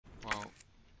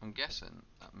I'm guessing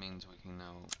that means we can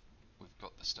now, we've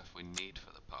got the stuff we need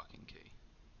for the parking key.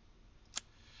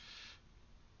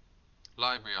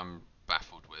 Library I'm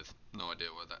baffled with, no idea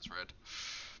why that's red.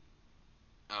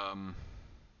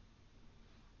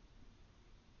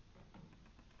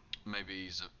 Maybe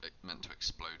he's meant to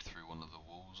explode through one of the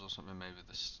walls or something, maybe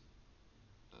the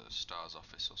Star's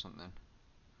office or something.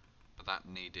 But that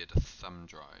needed a thumb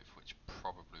drive, which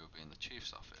probably would be in the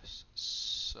Chief's office.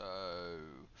 So...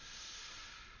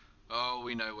 oh,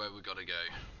 we know where we gotta go.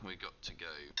 We got to go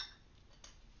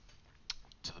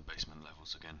to the basement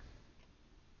levels again.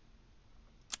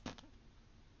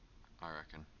 I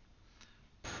reckon.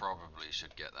 Probably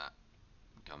should get that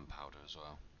gunpowder as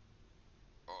well.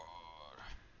 Oh.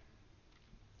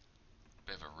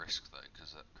 Bit of a risk though,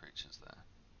 because that creature's there.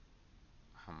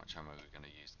 How much ammo are we going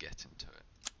to use getting to it?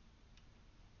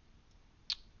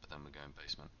 But then we're going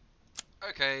basement.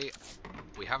 Okay,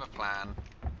 we have a plan.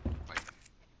 Wait.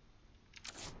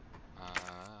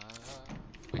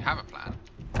 We have a plan.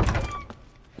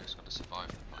 We just got to survive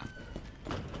the plan.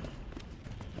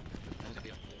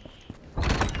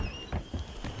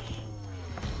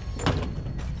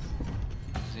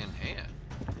 Is he in here?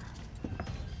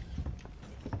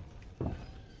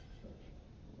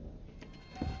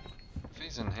 If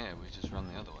he's in here, we just run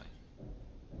the other way.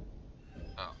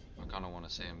 Oh, I kind of want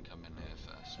to see him come in here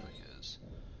first because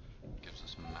it gives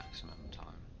us maximum time.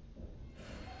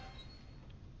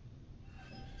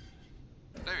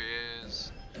 There he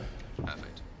is.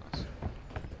 Perfect. Nice.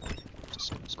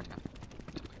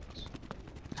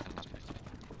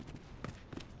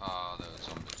 Ah, there were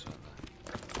zombies, weren't there?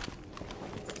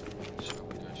 Shall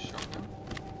we go shotgun?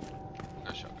 We'll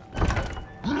go shotgun.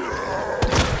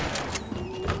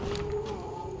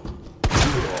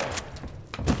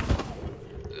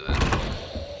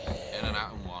 In and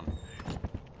out in one.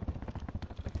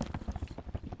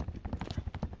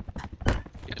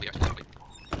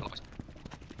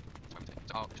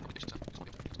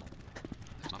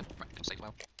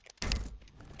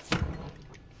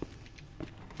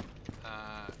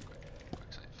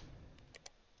 Quick save.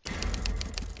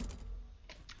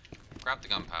 Grab the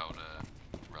gunpowder,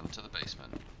 run to the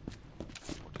basement.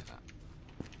 We'll do that.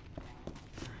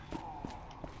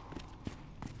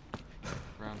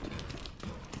 Round here.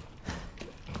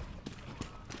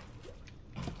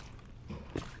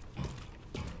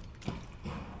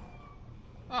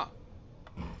 Ah.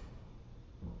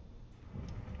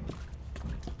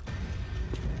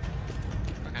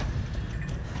 Okay.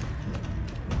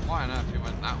 Why on earth you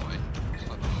went that way? It's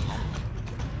like the long way.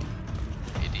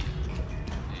 Idiot.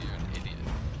 Yeah, you're an idiot.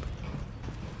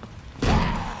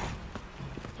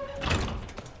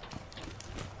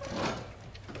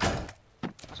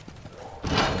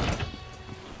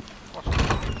 Watch that.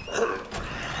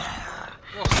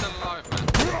 You're still alive, man.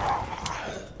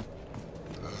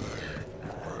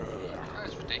 That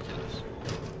is ridiculous.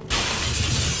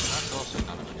 That's also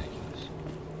kind of ridiculous.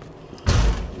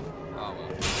 Oh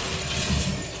well.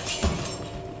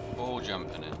 All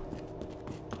jumping in.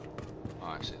 Oh,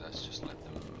 actually, let's just let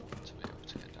them to be able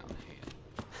to get down here.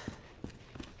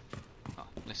 Oh,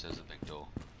 this is a big door.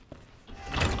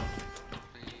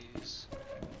 Please.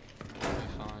 We'll be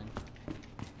fine.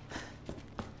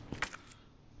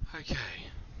 Okay.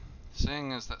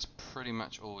 Seeing as that's pretty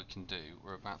much all we can do,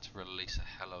 we're about to release a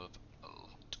hell of a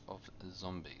lot of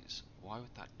zombies. Why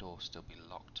would that door still be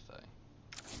locked, though?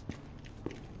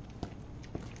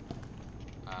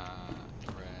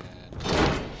 Red.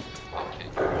 Okay.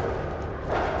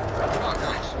 Oh,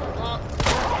 gosh. Oh.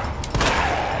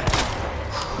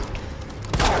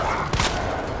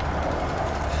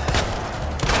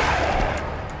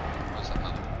 Where's that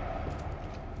other?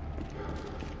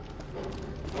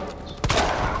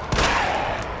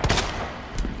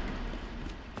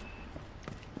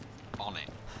 On it.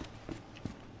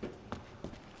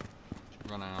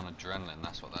 Running on adrenaline,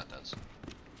 that's what that does.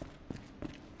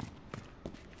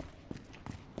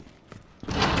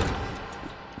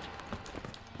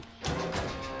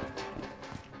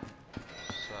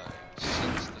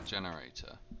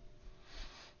 Generator.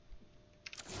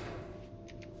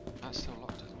 That's still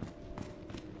locked, isn't it?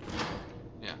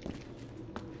 Yeah.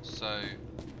 So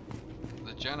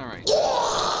the generator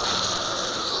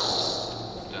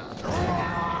done.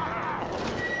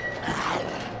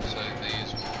 So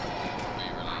these will be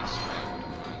released, I would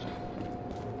imagine.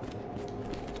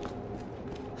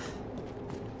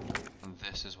 And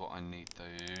this is what I need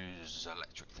those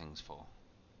electric things for.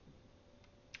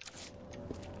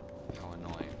 How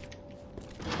annoying.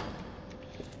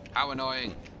 How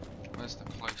annoying! Where's the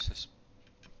closest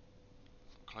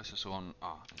one?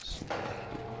 Ah, it's... I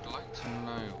would like to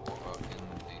know what are in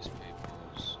these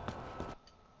people's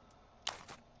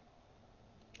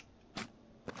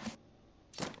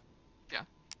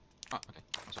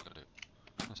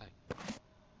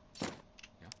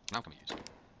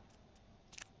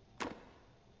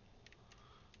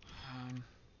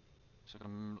So we're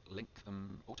going to link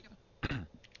them all together.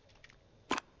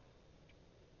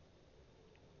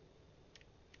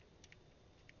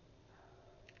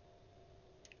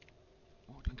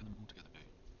 What would linking them all together do?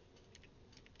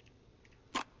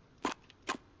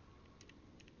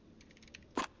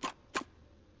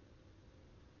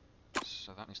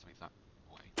 So that needs to be that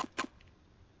way.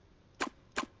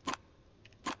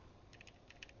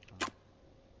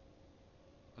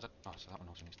 Oh, so that one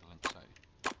also needs to link, so...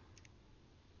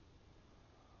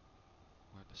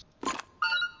 Where this...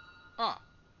 Ah!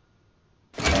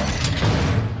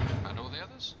 And all the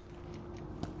others?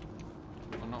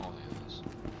 Well, not all the others.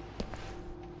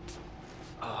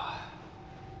 Huh?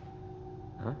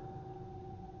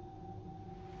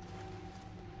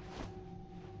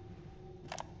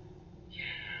 Yeah,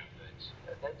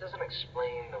 but that doesn't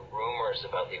explain the rumors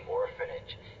about the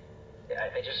orphanage.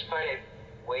 I just find it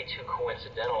way too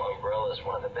coincidental Umbrella's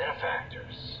one of the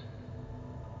benefactors.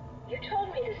 You told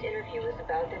me this interview was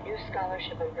about the new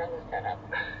scholarship Umbrella set up.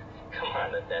 Come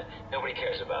on, that nobody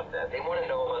cares about that. They want to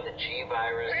know about the G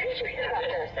virus Where did you hear about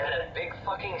this? and a big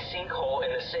fucking sinkhole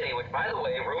in the city, which, by the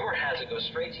way, rumor has it goes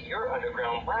straight to your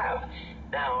underground lab.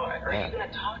 Now, are you going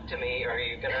to talk to me, or are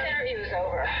you going to... This interview is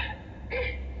over.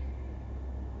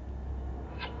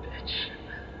 Bitch.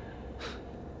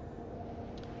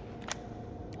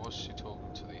 Was she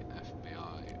talking to the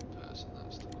FBI person?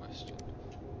 That's the question.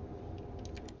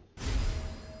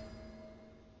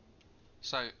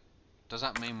 So, does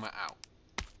that mean we're out?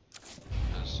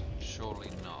 Because surely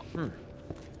not.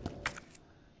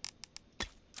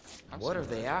 What are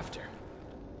they after?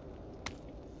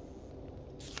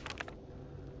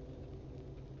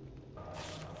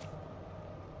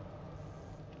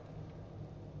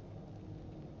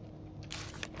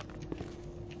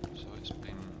 So it's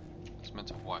meant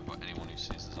to wipe out anyone who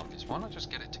sees the zombies. Why not just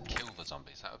get it to kill the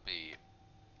zombies? That would be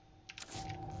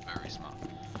very smart.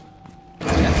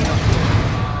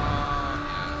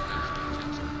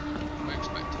 We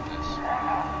expected this.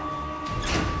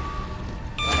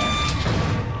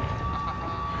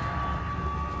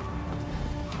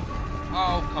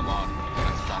 Oh, come on.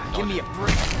 That's not Give me a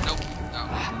break. Nope, that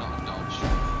was not a dodge.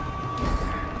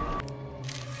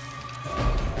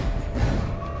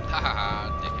 Haha,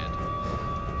 dickhead.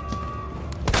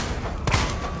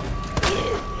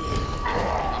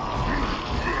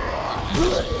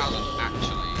 This talent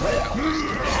actually helped us to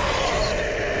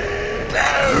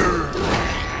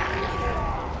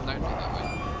no, not that way.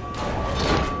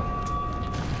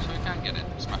 So we can get it,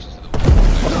 smash it to the wall.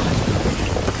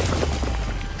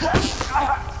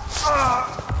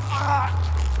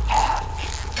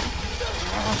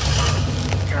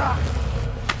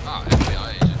 Ah,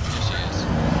 FBI agent, here she is.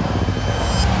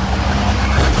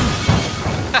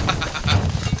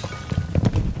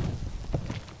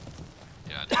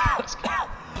 Yeah, I didn't let's get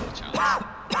a chance.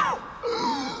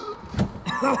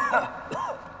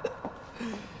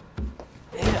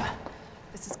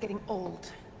 This is getting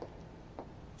old.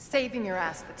 Saving your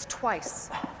ass, that's twice.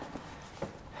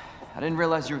 I didn't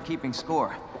realize you were keeping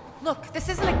score. Look, this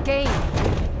isn't a game.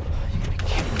 You gotta be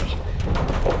kidding me.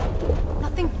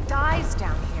 Nothing dies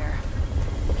down here.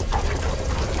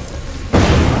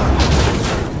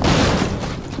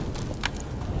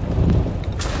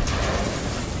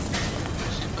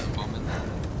 She put a bomb in there.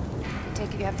 I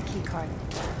take it you have the key card.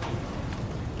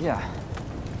 Yeah,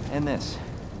 and this.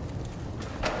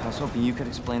 I was hoping you could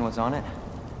explain what's on it.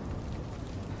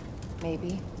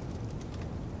 Maybe.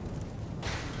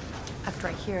 After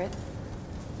I hear it.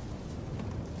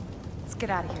 Let's get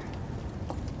out of here.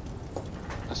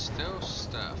 There's still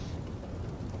stuff.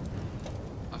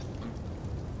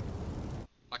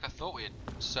 Like I thought we had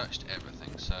searched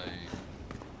everything, so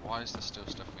why is there still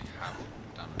stuff we have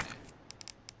done here?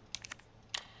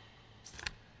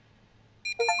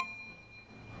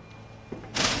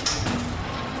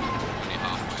 Only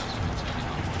halfway, I was only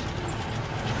halfway.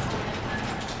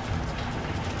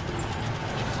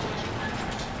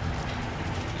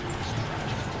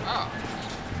 Ah!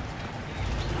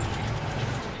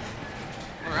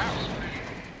 We're out!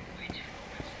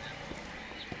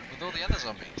 With all the other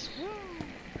zombies.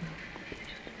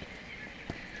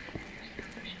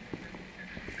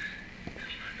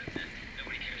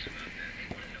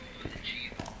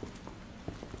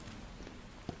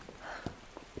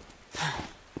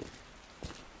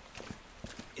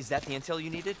 Is that the intel you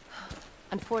needed?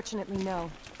 Unfortunately, no.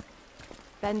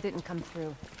 Ben didn't come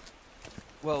through.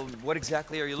 Well, what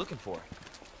exactly are you looking for?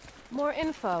 More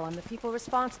info on the people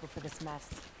responsible for this mess.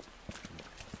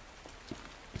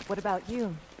 What about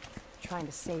you? Trying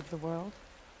to save the world?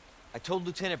 I told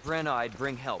Lieutenant Brenna I'd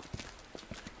bring help.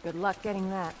 Good luck getting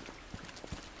that.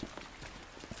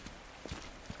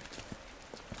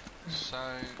 So,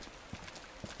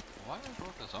 why have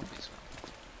all the zombies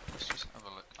gone? Let's just have a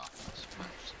look up. Let's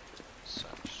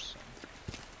search some.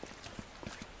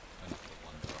 Don't have to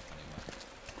wander off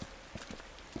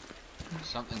anywhere.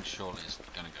 Something surely is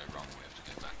going to go wrong. We have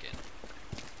to go back in.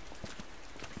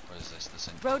 Or is this the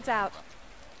central? Road's out.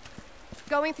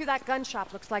 Going through that gun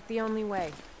shop looks like the only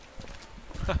way.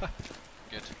 Good.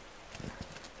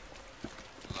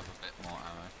 Love a bit more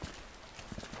ammo.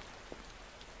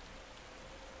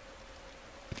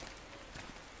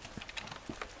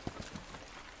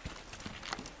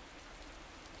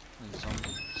 And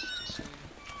zombies to see.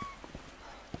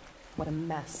 What a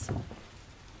mess. Okay,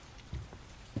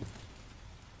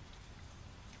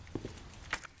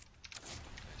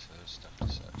 so there's stuff to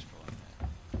search for in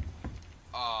here.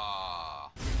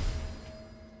 Ah.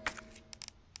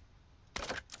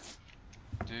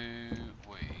 Do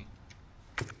we?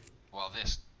 Well,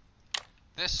 this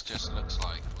just looks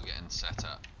like we're getting set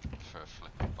up for a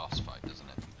flipping boss fight, doesn't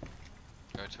it?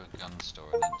 Go to a gun store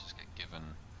and then just get given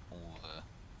all the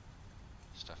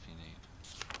stuff you need.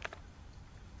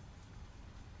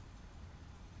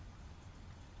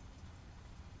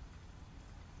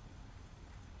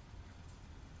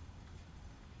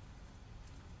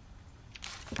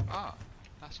 Ah,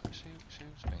 that's what she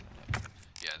was being like.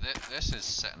 Yeah, this is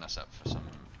setting us up for some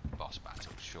boss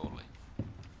battles, surely.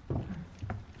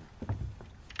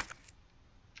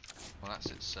 Well, that's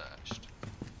it searched.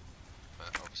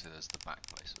 But obviously there's the back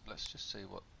place. Let's just see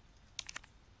what...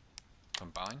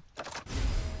 Combine?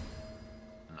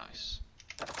 Nice.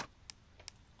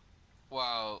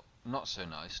 Well, not so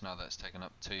nice now that it's taken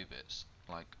up 2 bits.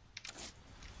 Like,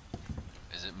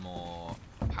 is it more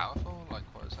powerful? Like,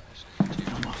 what is that actually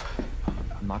achieving?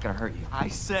 I'm not gonna hurt you. I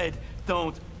said,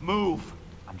 don't move.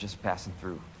 I'm just passing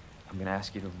through. I'm gonna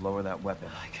ask you to lower that weapon.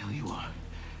 Like hell you are.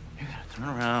 You're gonna turn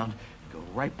around, go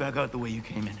right back out the way you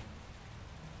came in.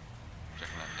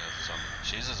 Checking that girl's a zombie.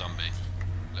 She's a zombie.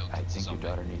 Little I kid's a think your zombie.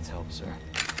 daughter needs help, sir.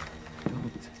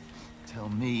 Don't tell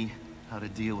me how to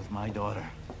deal with my daughter.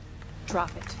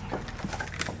 Drop it.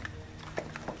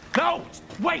 No!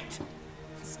 Wait!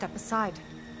 Step aside.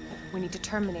 We need to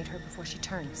terminate her before she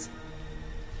turns.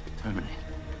 Terminate.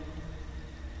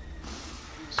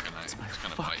 It's gonna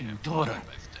bite fucking him. daughter. They're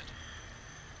both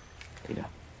dead. Ada.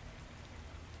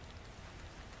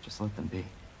 Just let them be.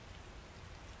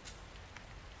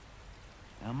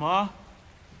 Emma?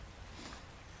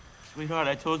 Sweetheart,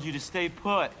 I told you to stay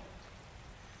put.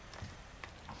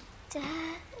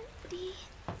 Daddy?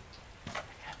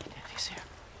 Daddy's here.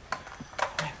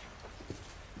 Hey.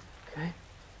 Okay?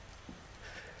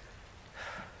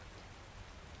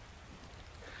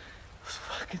 Those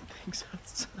fucking things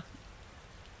outside.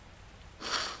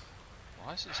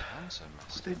 Why is his hand so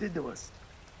messed What they did to us.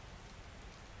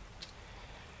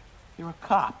 You're a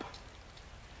cop.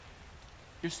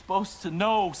 You're supposed to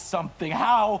know something.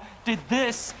 How did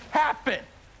this happen?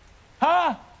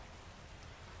 Huh?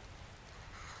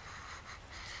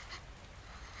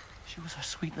 She was our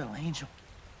sweet little angel.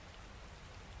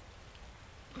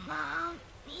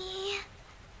 Mommy?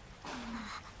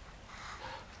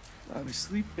 I was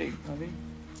sleeping, honey.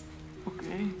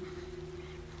 Okay?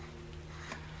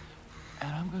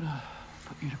 And I'm gonna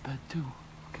put you to bed too,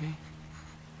 okay?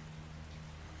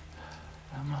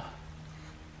 Emma.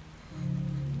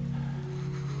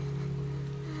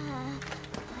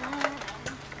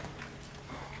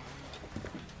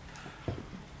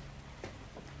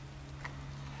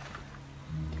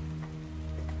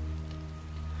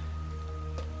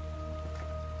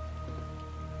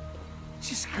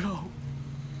 Just go.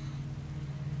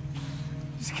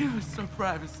 Just give us some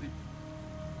privacy.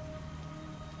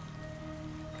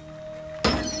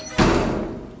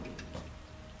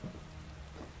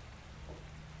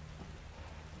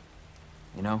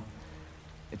 You know,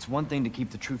 it's one thing to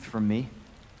keep the truth from me,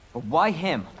 but why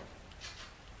him?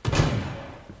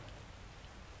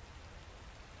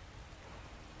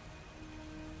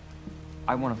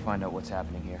 I want to find out what's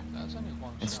happening here That's only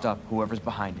one and shot. stop whoever's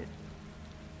behind it.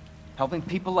 Helping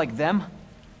people like them?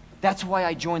 That's why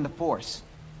I joined the force.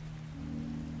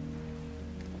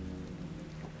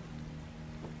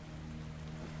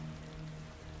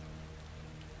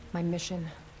 My mission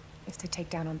is to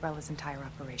take down Umbrella's entire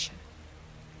operation.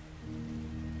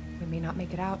 We may not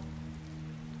make it out.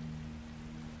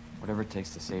 Whatever it takes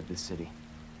to save this city.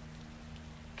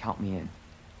 Count me in.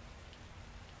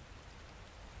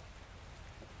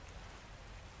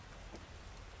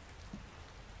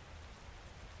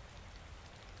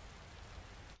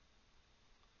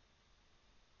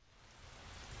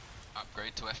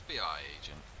 Upgrade to FBI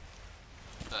agent.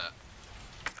 But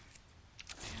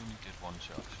he only did one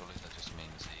shot. Surely that just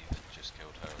means he either just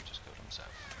killed her or just killed himself.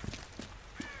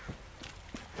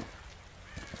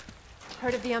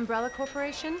 Heard of the Umbrella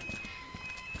Corporation?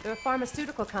 They're a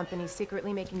pharmaceutical company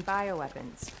secretly making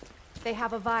bioweapons. They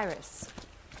have a virus.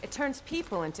 It turns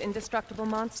people into indestructible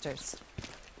monsters.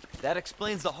 That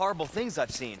explains the horrible things I've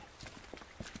seen.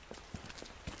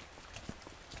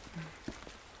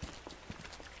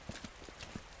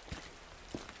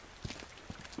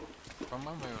 From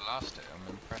when we were last here, I'm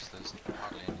impressed there's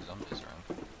hardly any zombies around.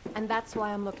 And that's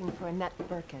why I'm looking for Annette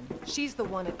Birkin. She's the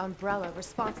one at Umbrella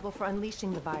responsible for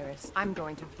unleashing the virus. I'm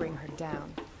going to bring her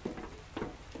down.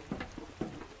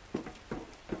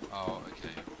 Oh, okay,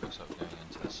 looks like we're going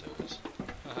into the sewers.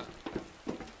 That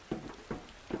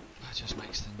just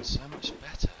makes things so much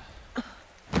better.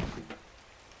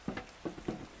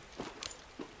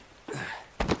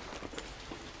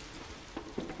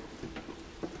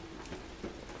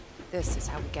 This is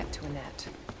how we get to Annette.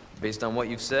 Based on what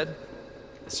you've said,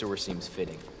 the sewer seems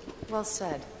fitting. Well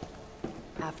said.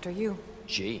 After you.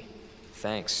 Gee,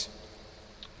 thanks.